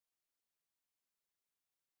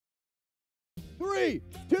3,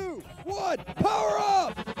 2, 1, power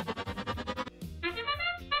up!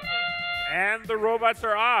 And the robots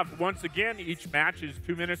are off. Once again, each match is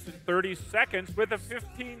 2 minutes and 30 seconds with a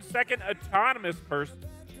 15-second autonomous person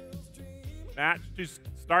match to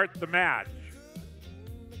start the match.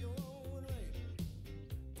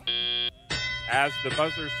 As the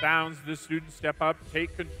buzzer sounds, the students step up,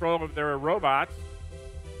 take control of their robots.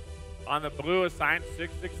 On the blue, assigned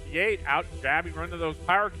 668, out grabbing one of those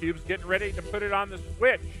power cubes, getting ready to put it on the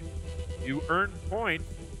switch. You earn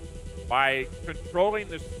points by controlling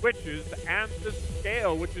the switches and the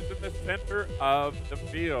scale, which is in the center of the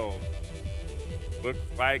field. Looks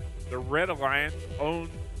like the Red Alliance owns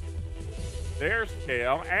their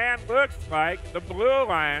scale, and looks like the Blue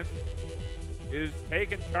Alliance is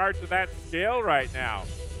taking charge of that scale right now.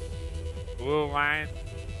 Blue Alliance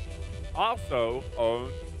also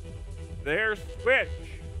owns their switch.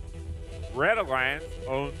 Red Alliance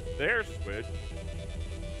owns their switch.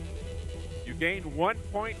 You gain 1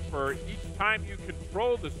 point for each time you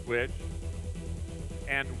control the switch,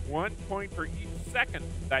 and 1 point for each second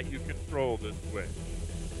that you control the switch.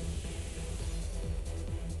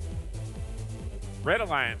 Red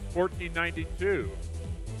Alliance, 1492.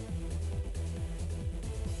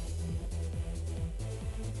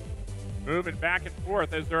 Moving back and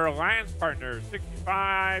forth as their alliance partner,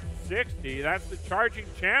 6560. That's the charging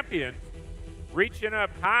champions. Reaching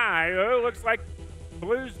up high. Oh, looks like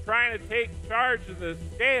Blue's trying to take charge of the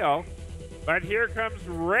scale. But here comes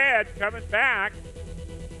Red coming back.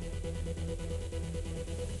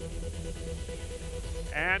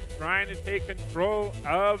 And trying to take control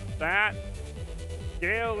of that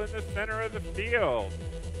scale in the center of the field.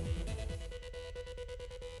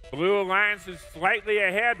 Blue Alliance is slightly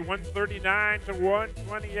ahead, 139 to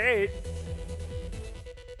 128.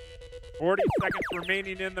 40 seconds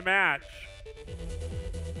remaining in the match.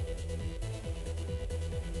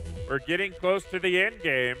 We're getting close to the end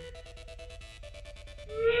game.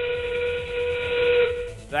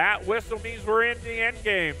 That whistle means we're in the end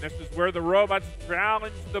game. This is where the robots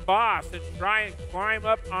challenge the boss and try and climb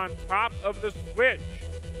up on top of the switch.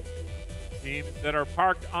 Teams that are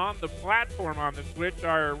parked on the platform on the switch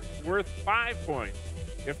are worth 5 points.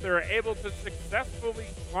 If they're able to successfully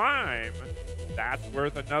climb, that's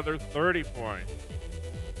worth another 30 points.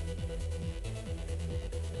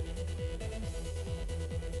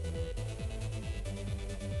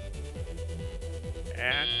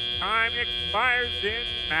 And time expires in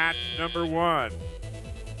match number 1.